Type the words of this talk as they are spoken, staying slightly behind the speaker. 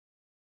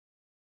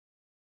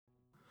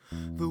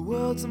The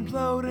world's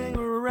imploding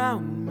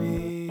around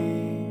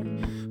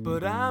me,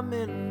 but I'm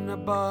in a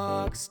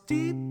box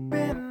deep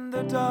in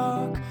the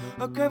dark.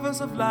 A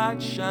crevice of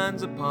light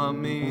shines upon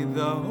me,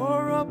 the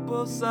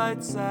horrible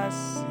sights I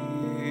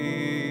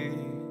see.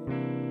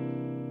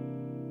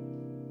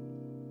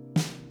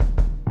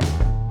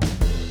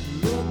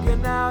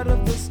 Looking out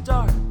of this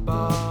dark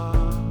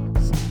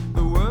box,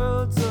 the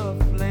world's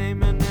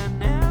aflaming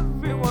and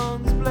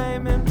everyone's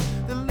blaming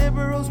the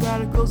liberals,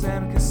 radicals,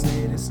 and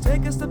crusaders.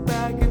 Take a step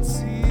back and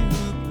see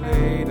who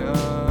played us.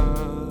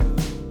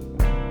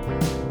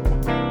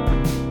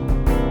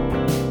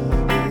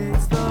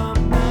 It's the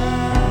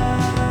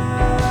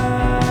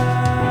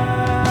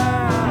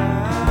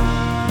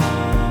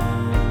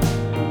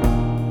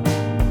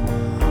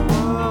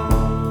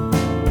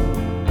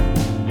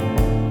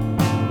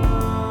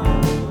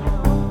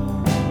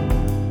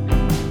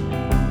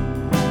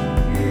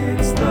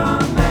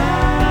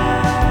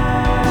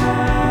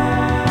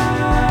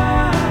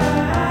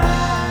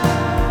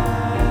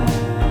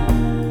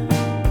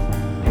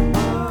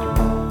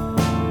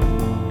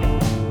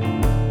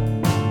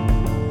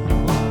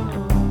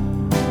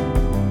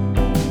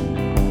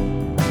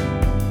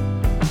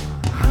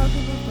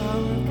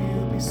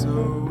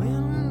so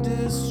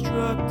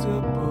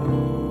indestructible.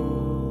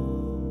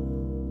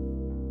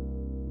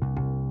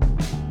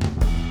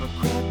 A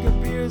crack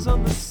appears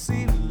on the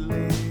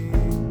ceiling.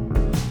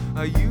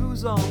 I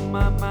use all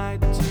my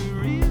might to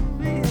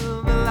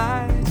reveal the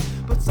light,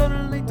 but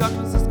suddenly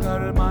darkness has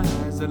clouded my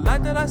eyes. The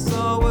light that I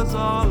saw was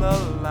all a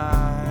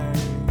lie.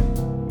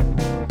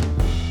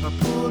 A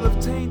pool of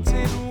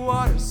tainted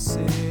water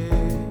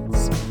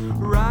sits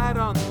right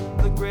on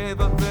the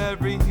grave of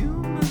every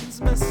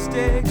human's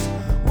mistakes.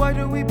 Why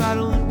do we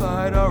battle and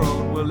fight our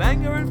own? Will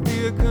anger and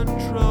fear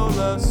control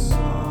us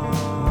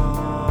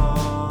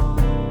all?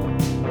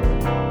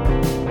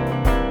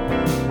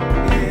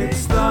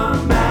 It's the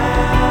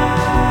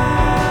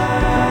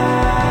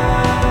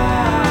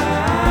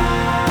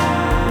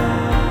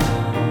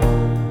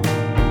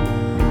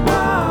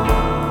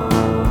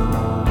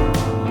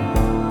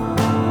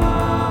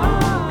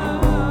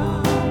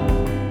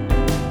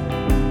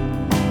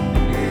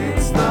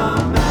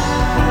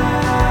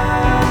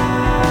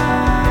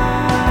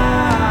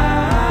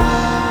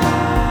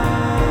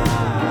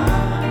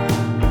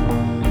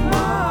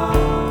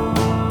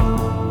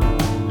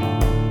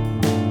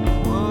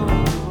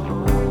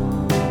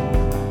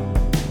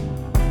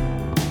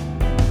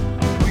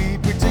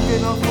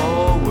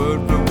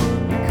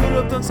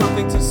done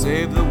something to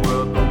save the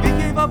world, but we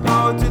gave our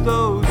power to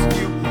those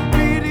few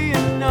greedy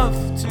enough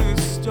to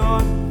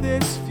start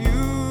this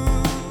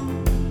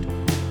feud,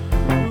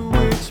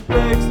 which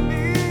begs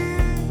me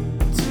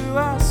to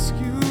ask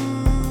you,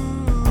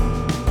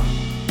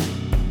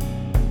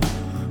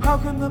 how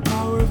can the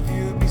power of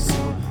you be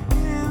so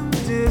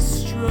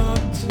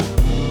indestructible?